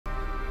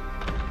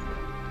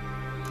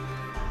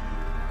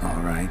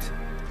All right.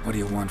 What do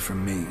you want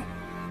from me?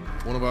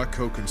 One of our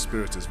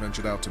co-conspirators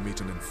ventured out to meet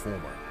an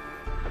informer.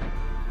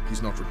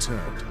 He's not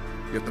returned,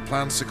 yet the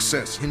plan's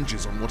success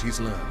hinges on what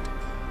he's learned.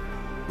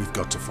 We've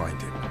got to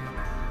find him.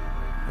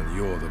 And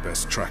you're the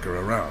best tracker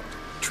around.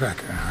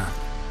 Tracker, huh?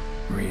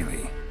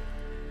 Really?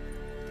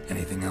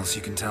 Anything else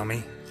you can tell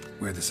me?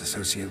 Where this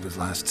associate was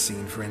last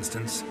seen, for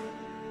instance?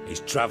 He's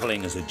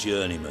travelling as a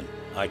journeyman.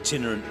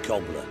 Itinerant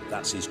cobbler,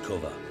 that's his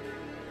cover.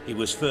 He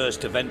was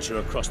first to venture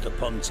across the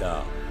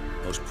Pontar.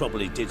 Most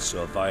probably did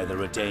so via the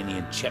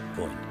Redanian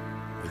checkpoint.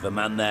 With a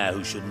man there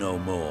who should know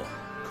more.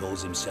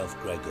 Calls himself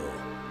Gregor.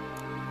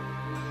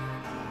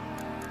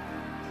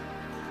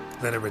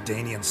 Let a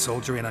Redanian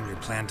soldier in on your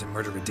plan to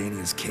murder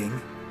Redania's king?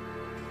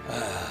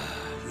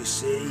 You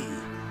see,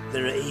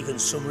 there are even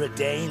some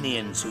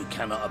Redanians who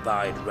cannot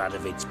abide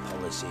Radovid's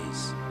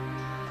policies.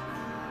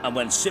 And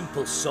when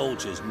simple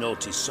soldiers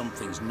notice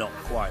something's not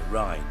quite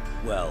right,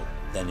 well,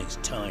 then it's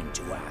time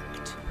to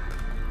act.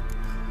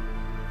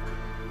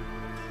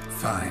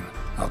 Fine.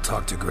 I'll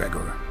talk to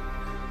Gregor.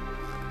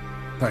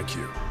 Thank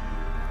you.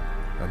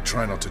 And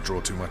try not to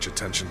draw too much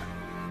attention.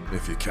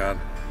 If you can.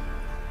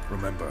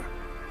 Remember,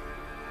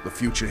 the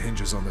future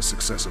hinges on the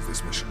success of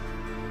this mission.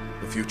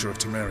 The future of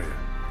Temeria.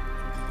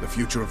 The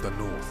future of the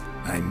North.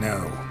 I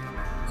know.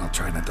 I'll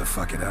try not to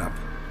fuck it up.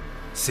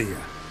 See ya.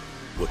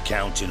 We're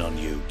counting on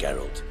you,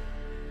 Geralt.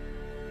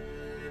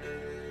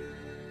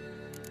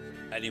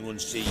 Anyone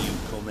see you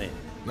come in?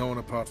 No one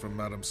apart from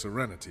Madame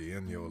Serenity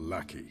and your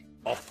lackey.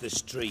 Off the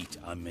street,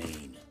 I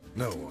mean.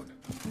 No one.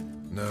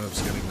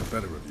 Nerves getting the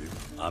better of you.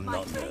 I'm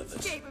not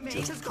nervous,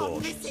 just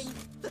cautious.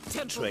 The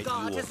temple Trait you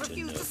guard has ought to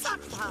refused to nurture sack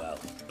as her. well.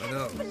 I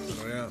know,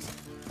 so I asked.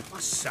 I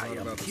say I'm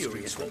about the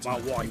curious sweet what my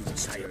spot. wife would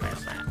say about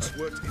that. I've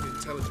worked in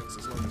intelligence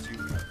as long as you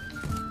have.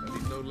 I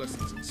need no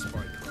lessons in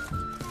spycraft.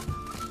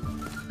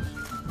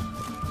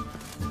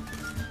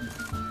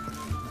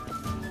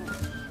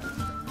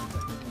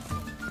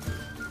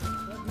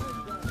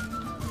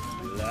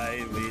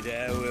 Lie me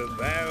down with a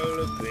barrel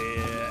of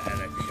beer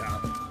and a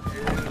cup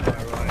in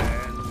my right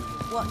hand.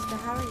 What's the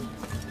hurry,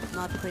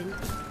 my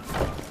prince?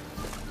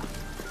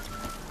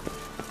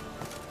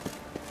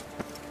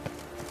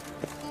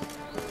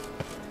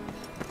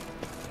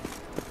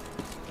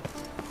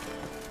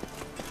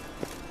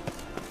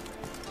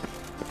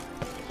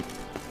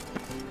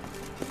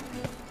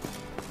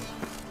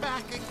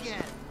 Back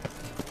again.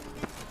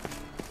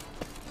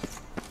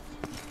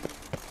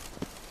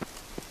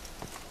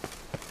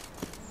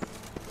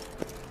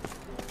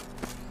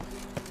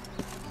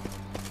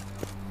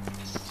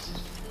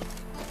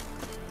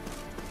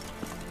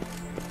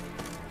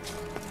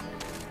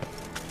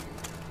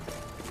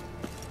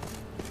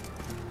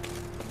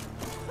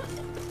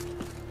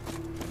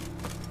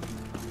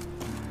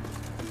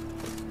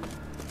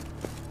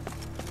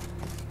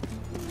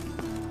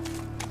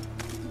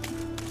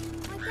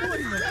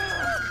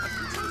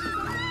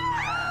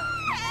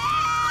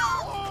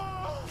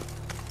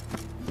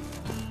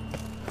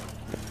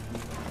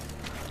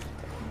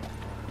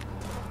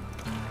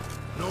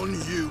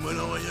 Non-human,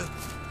 are you?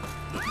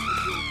 Not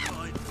your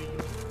kind.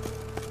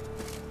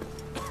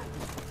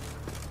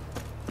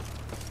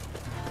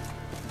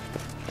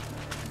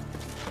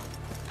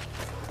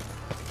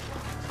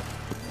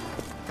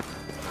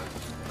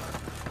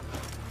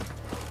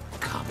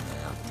 Come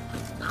now,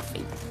 it's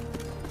nothing.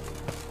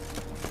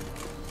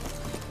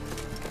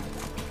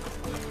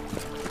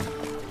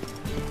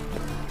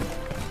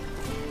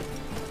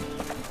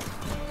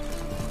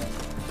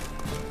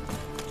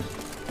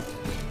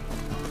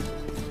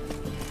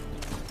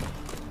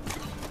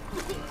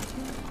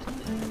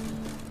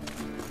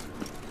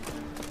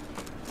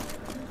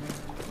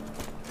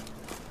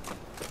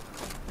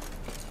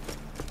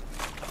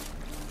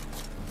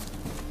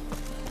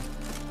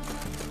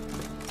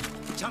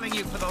 Telling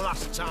you for the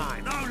last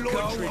time. No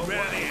loitering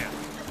round here.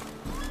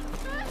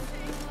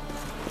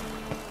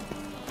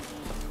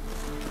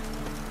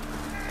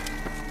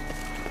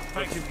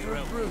 Thank you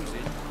for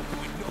bruising.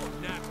 With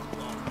your nap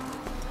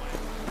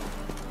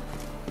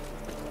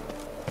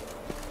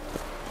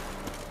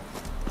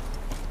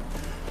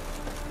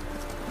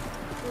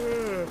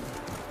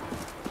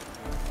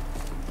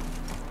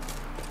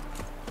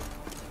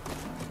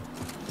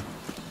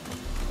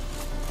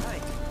Hey,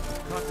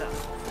 cut up.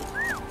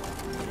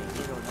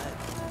 Get on that.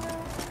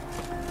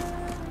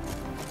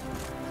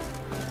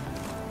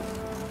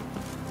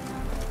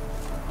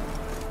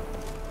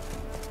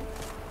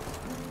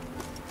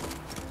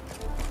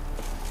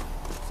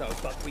 So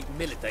buckwheat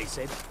millet, they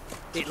said.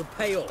 It'll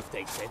pay off,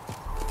 they said.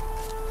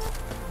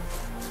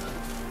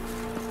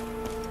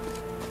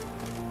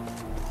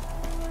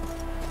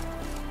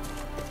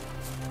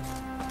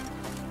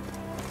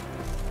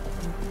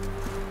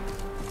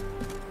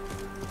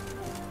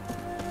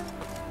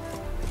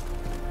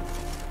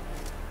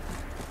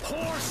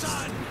 poor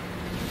son!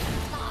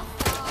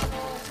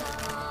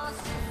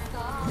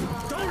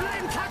 Don't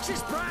let him catch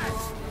his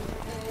breath!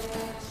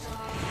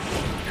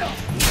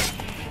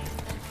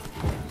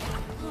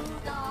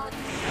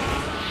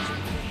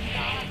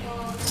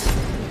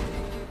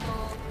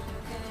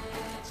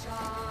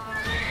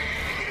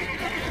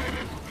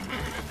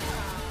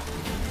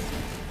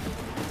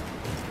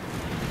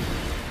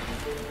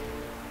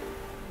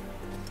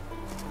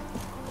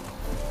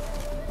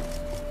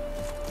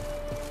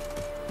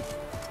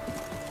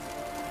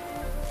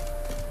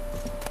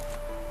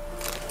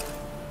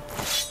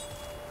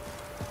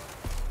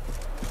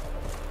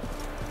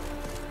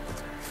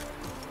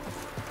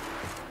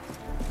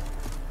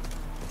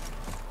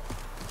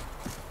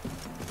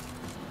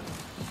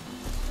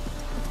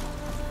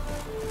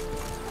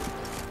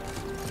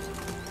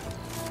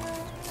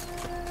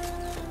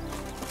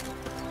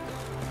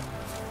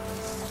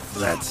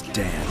 Let's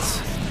dance.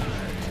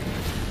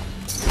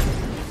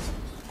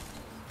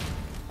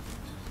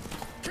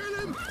 Kill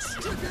him!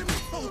 Strip him!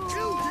 I'll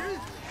kill you!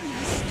 You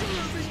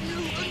scurvy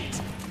mutant!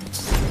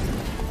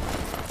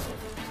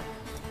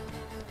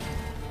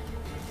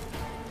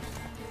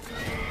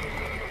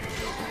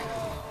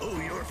 Oh,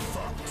 you're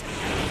fucked.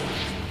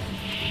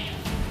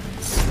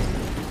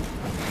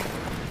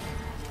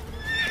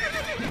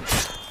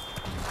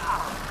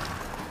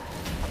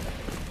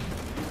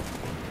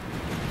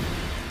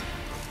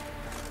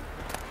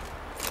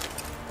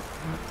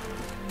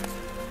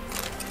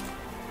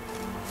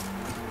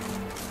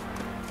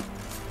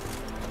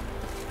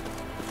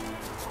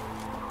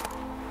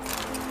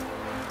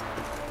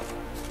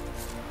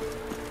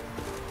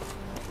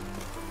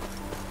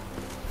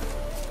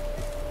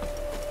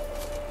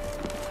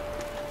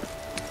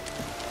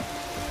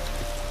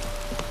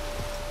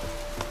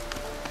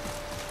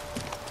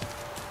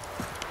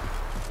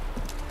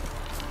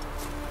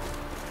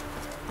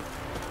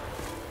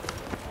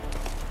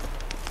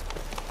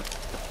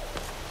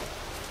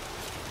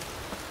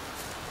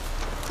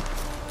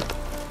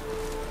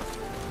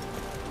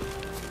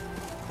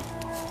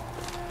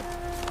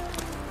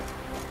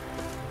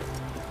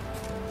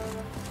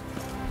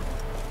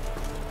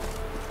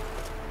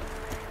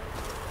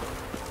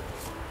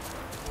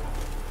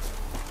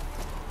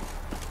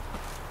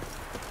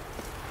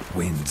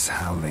 Winds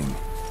howling.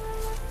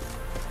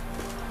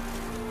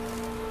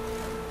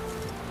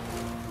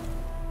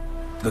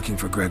 Looking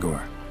for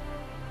Gregor.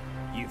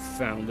 You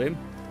found him?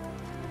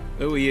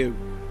 Who are you?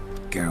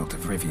 Geralt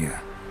of Rivia.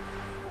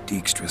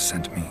 Dijkstra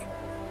sent me.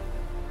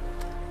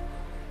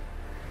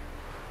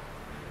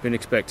 Been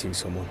expecting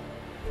someone.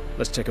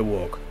 Let's take a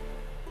walk.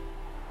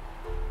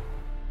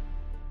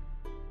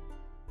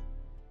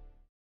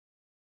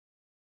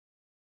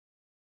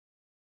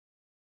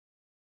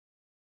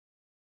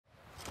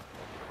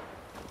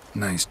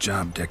 Nice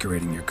job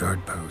decorating your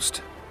guard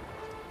post.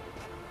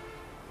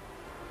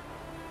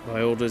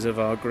 By orders of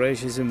our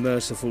gracious and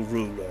merciful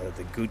ruler,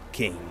 the good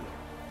king.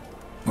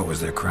 What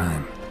was their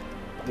crime?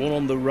 One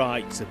on the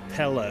right's a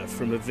Peller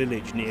from a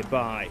village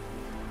nearby.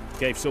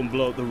 Gave some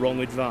bloke the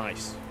wrong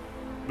advice.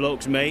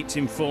 Bloke's mates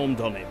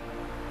informed on him.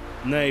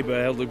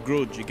 Neighbour held a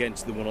grudge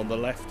against the one on the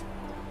left.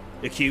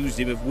 Accused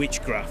him of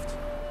witchcraft.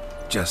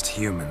 Just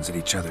humans at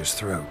each other's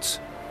throats.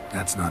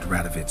 That's not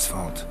Radovid's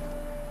fault.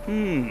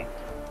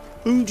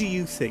 Who do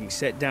you think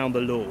set down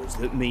the laws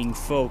that mean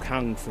folk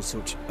hanged for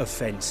such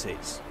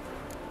offences?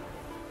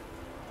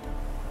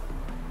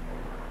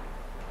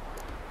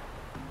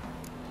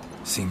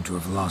 Seem to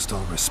have lost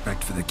all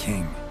respect for the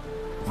king.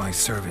 Why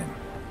serve him?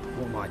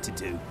 What am I to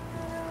do?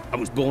 I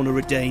was born a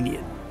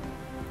Redanian.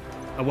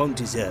 I won't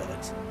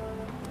desert.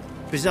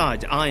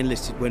 Besides, I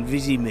enlisted when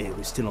Vizimir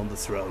was still on the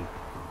throne.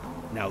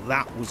 Now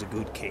that was a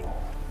good king,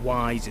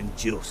 wise and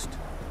just.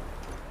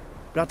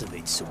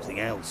 Radovid's something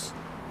else.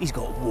 He's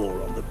got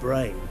war on the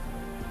brain.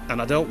 And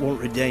I don't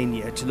want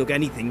Redania to look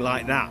anything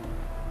like that.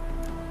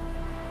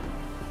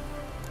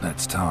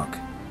 Let's talk.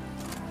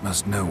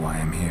 Must know why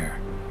I'm here.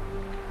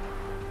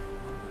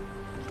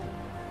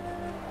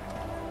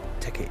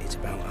 Take it it's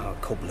about our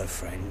cobbler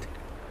friend.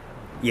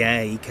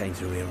 Yeah, he came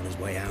through here on his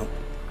way out.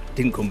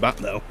 Didn't come back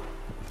though.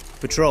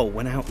 Patrol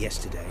went out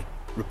yesterday,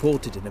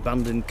 reported an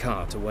abandoned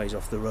cart a ways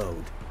off the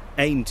road.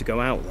 Aimed to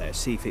go out there,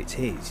 see if it's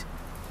his.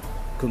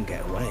 Couldn't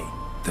get away.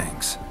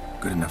 Thanks.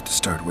 Good enough to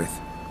start with.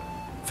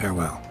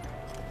 Farewell.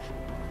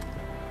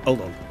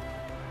 Hold on.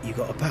 You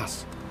got a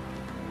pass?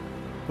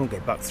 Won't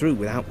get back through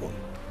without one.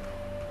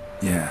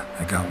 Yeah,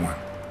 I got one.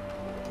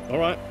 All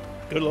right.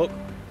 Good luck.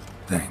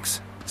 Thanks.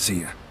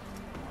 See ya.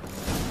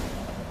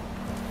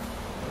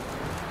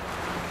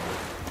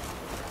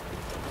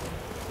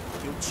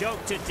 You'll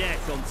choke to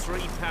death on 3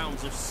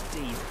 pounds of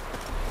steel.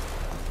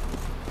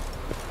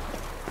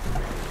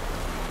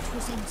 It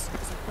was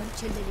incense, a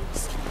bunch of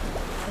lilies,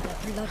 for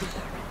the bloody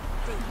baron.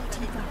 They eat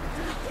it up,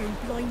 they're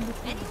blind with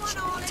rage,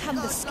 tan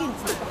the skin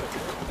for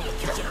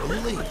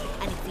Holy.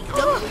 and if he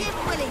don't give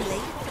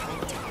willingly, then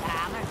take the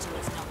hammer to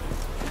his noggin.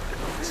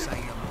 Say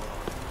no more.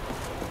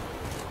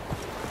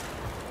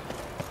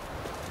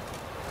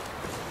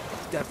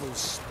 Devil's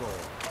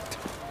spawn.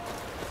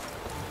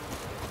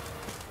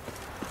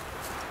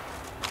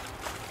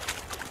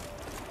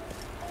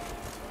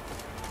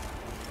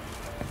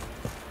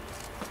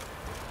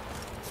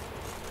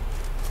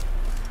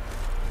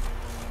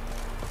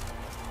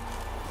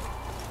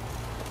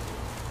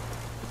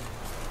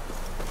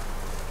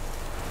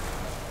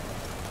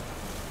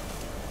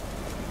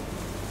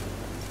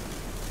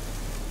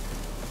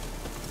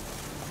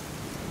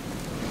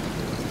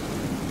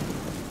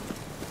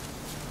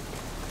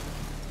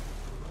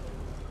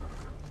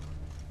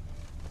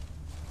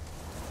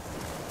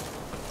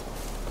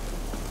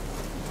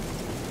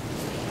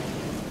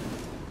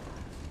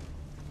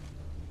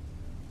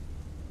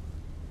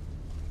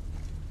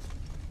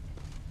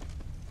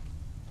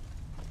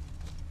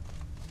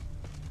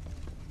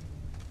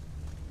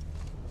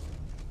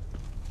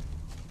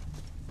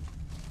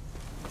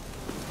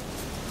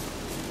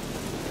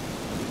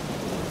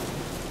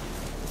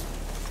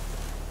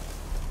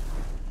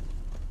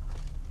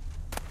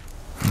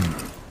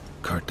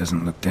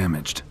 doesn't look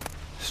damaged.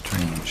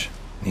 Strange.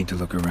 Need to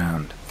look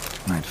around.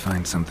 Might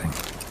find something.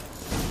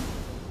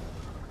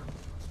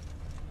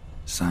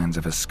 Signs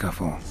of a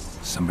scuffle.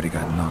 Somebody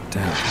got knocked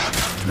out.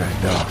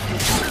 Dragged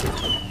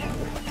off.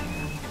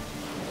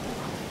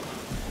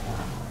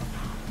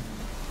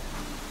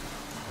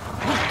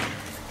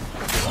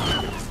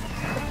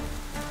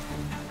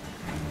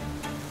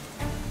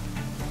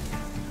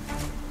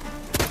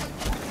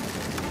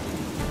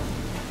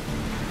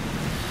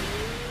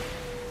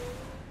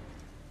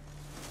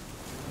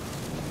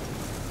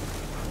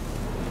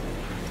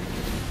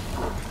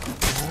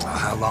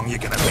 How long you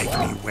gonna make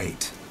me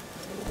wait?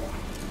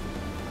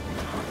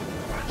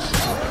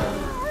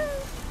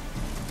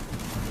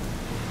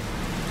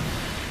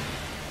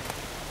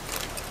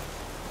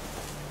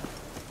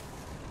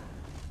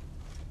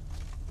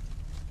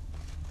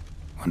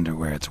 Wonder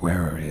where its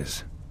wearer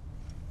is.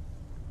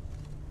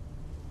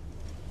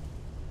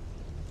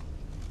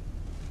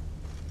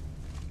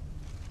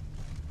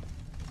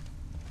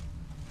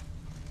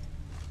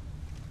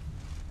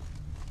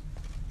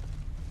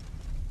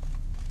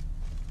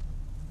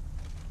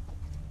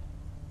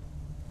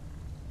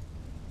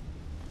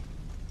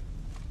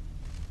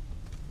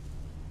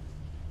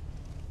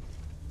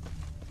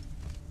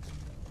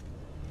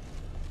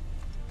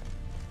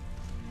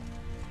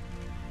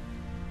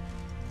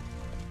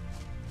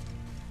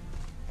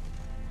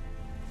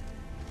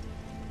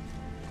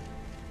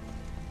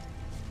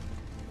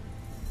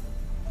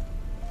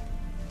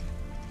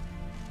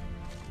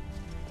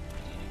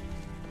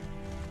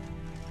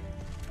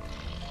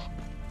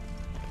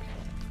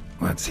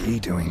 What's he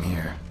doing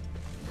here?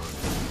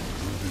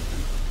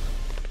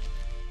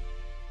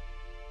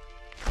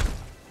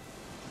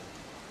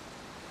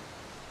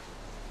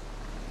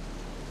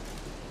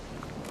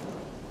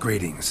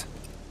 Greetings.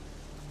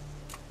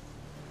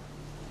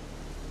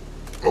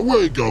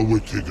 Away go,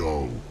 witchy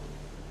go.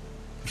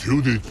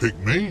 You did pick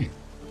me.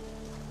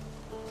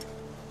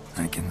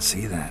 I can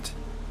see that.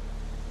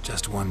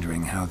 Just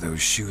wondering how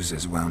those shoes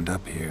is wound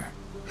up here.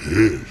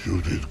 Here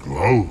you did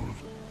grow.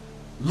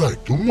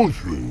 Like the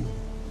mushroom.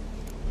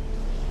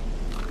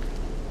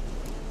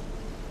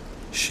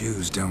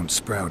 Shoes don't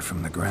sprout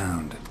from the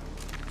ground.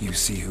 You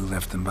see who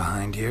left them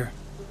behind here?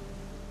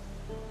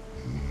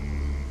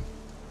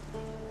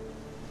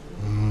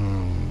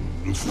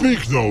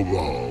 Speak no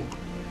log.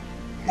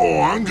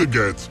 Oh, anger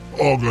gets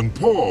Og and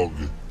Pog.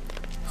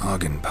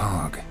 Og and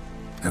Pog.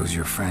 Those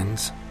your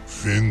friends?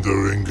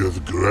 Finderinger's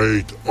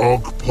great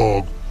Og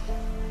Pog.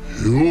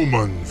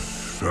 Human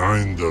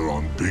finder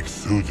on big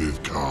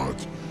suited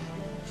cart.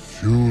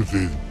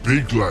 Suited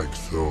big like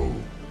so.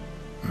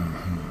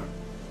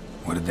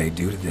 What did they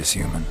do to this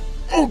human?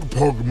 Og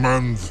Pog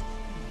man's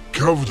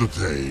cover to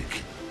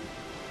take.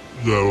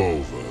 They're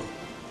over.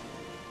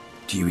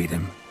 Do you eat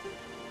him?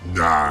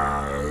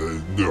 Nah,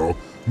 no.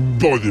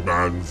 Body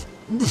man's,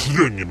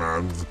 stringy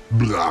man's,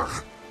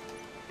 blach.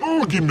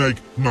 Oggy make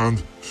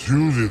man's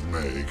suited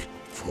make.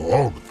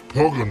 Frog,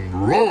 Pog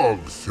and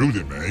Rog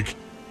suited make.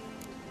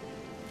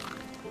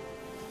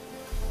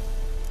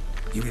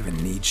 You even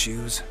need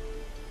shoes?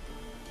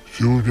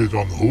 Suited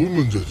on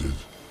humans it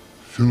is.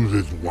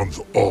 Suited once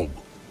Og,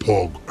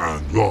 Pog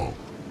and Rog.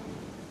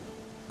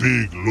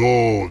 Big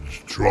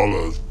lords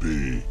trollers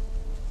be.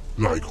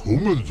 Like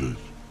humans is.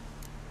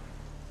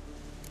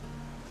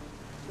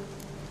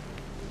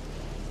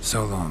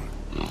 So long.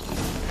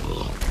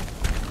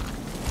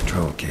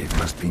 Troll cave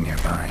must be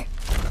nearby.